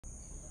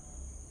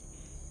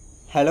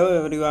Hello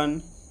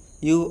everyone.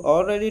 You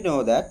already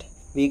know that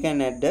we can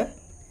add a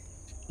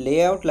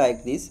layout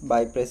like this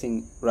by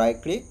pressing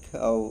right click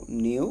or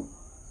new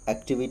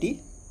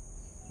activity,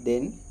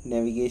 then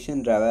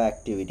navigation driver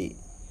activity.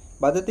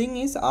 But the thing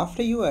is,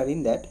 after you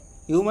adding that,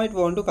 you might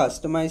want to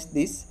customize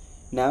this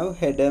nav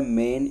header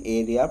main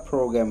area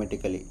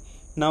programmatically.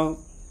 Now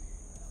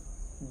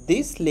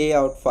this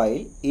layout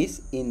file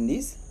is in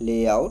this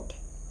layout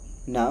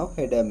nav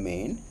header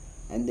main,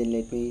 and then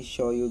let me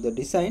show you the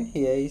design.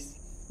 Here is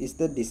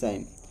the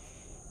design.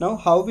 Now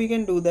how we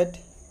can do that?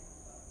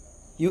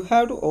 You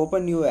have to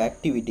open your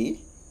activity.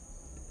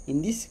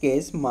 In this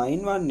case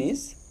mine one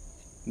is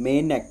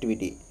main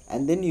activity,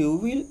 and then you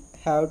will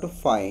have to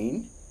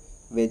find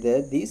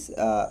whether this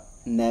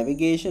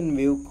navigation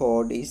view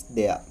code is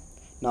there.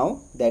 Now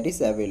that is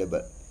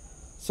available.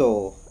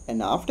 So,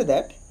 and after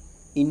that,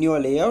 in your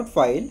layout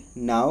file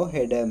nav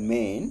header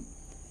main,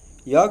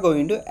 you are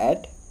going to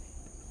add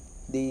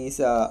these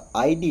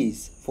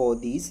IDs for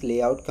these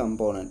layout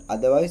component.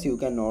 Otherwise you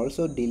can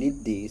also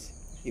delete these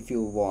if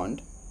you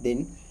want.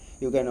 Then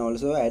you can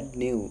also add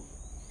new.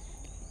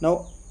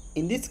 Now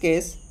in this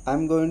case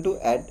I'm going to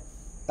add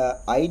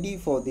ID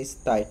for this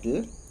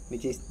title,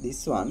 which is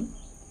this one.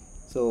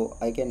 So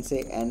I can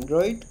say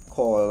Android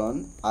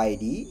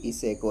ID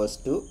is equals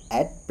to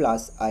add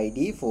plus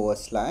ID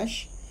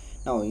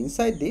 /. Now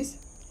inside this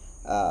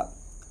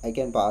I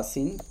can pass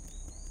in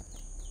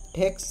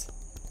text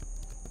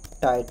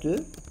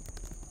title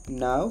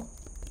nav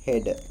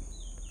header.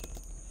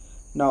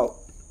 Now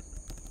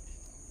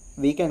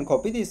we can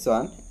copy this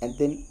one and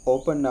then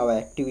open our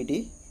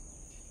activity,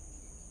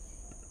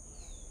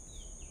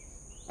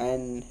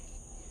 and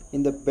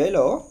in the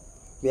below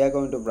we are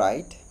going to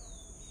write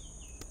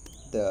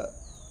the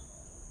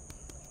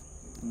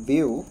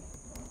view.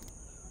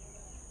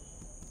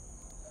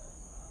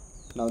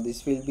 Now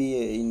this will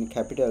be in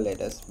capital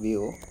letters,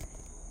 view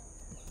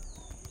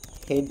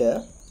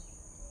header.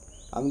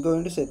 I'm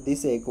going to set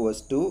this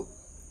equals to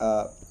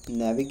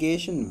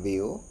navigation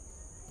view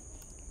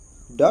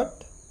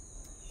dot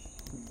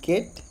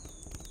get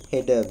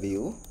header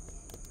view,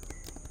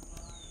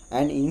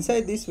 and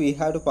inside this we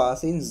have to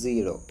pass in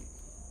 0,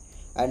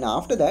 and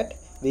after that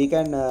we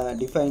can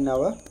define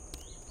our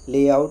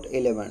layout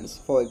elements.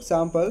 For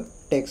example,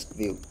 text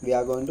view, we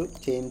are going to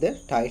change the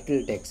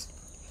title text,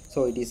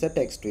 so it is a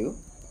text view,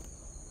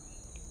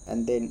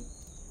 and then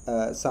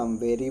some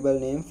variable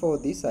name for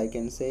this. I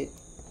can say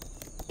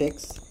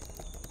text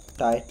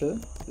title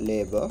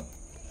label.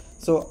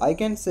 So I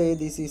can say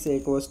this is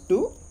equals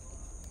to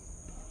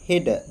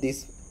header,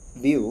 this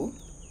view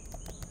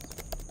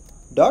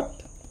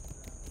dot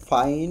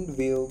find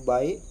view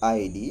by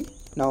ID.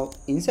 Now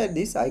inside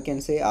this I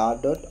can say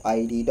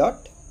r.id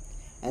dot,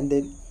 and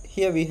then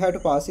here we have to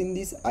pass in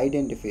this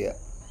identifier.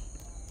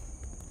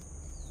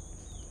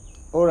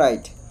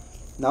 Alright,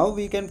 now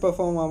we can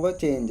perform our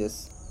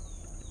changes.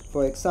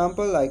 For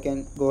example, I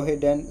can go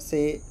ahead and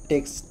say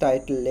text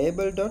title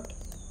label dot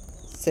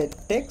set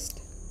text.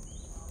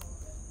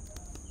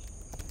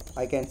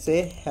 I can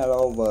say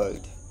hello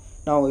world.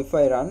 Now if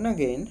I run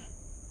again,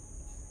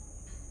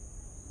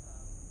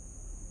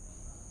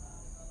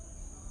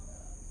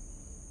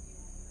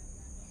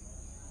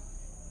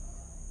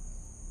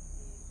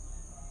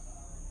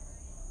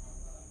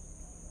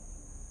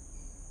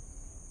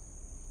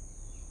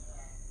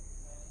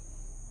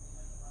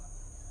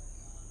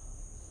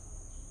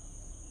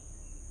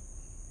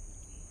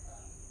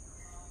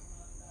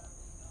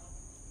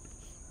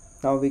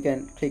 now we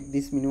can click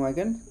this menu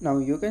icon. Now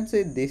you can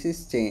say this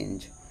is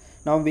change.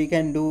 Now we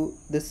can do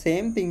the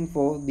same thing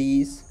for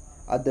these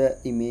other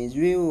image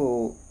view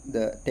or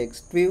the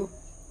text view.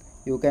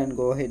 You can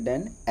go ahead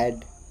and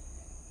add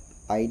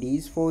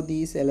IDs for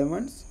these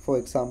elements. For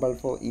example,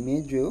 for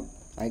image view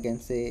I can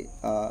say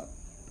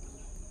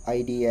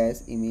ID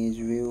as image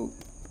view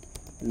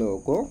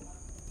logo,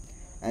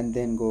 and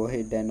then go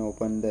ahead and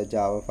open the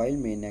Java file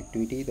main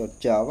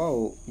activity.java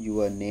or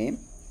your name,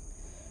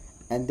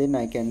 and then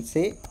I can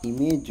say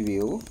image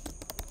view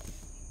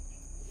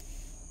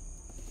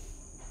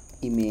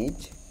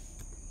image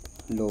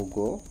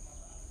logo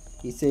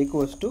is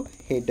equals to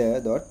header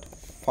dot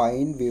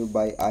find view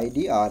by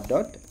ID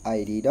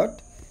r.id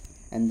dot,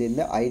 and then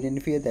the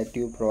identifier that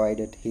you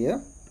provided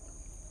here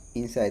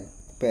inside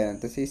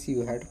parentheses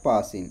you have to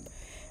pass in,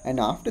 and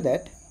after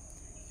that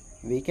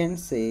we can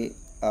say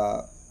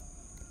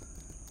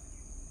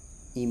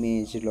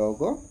image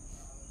logo,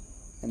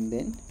 and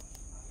then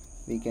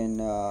we can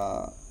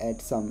add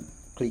some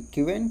click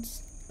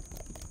events,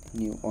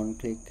 new on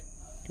click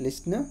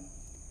listener,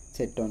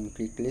 set on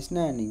click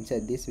listener, and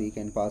inside this we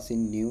can pass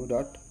in new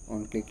dot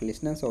on click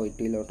listener, so it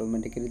will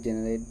automatically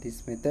generate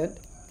this method.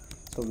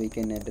 So we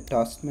can add a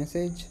task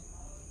message,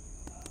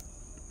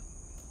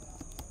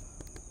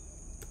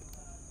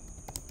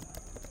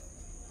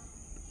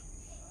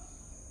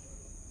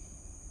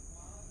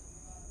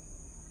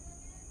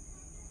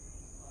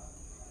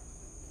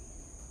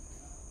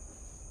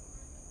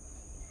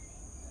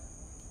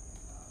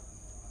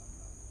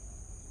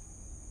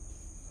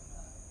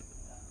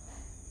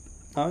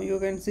 Now you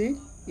can see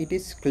it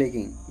is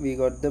clicking. We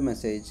got the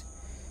message.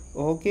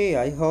 Okay,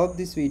 I hope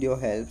this video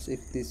helps.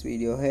 If this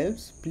video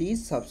helps,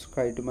 please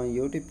subscribe to my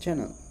YouTube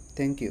channel.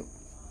 Thank you.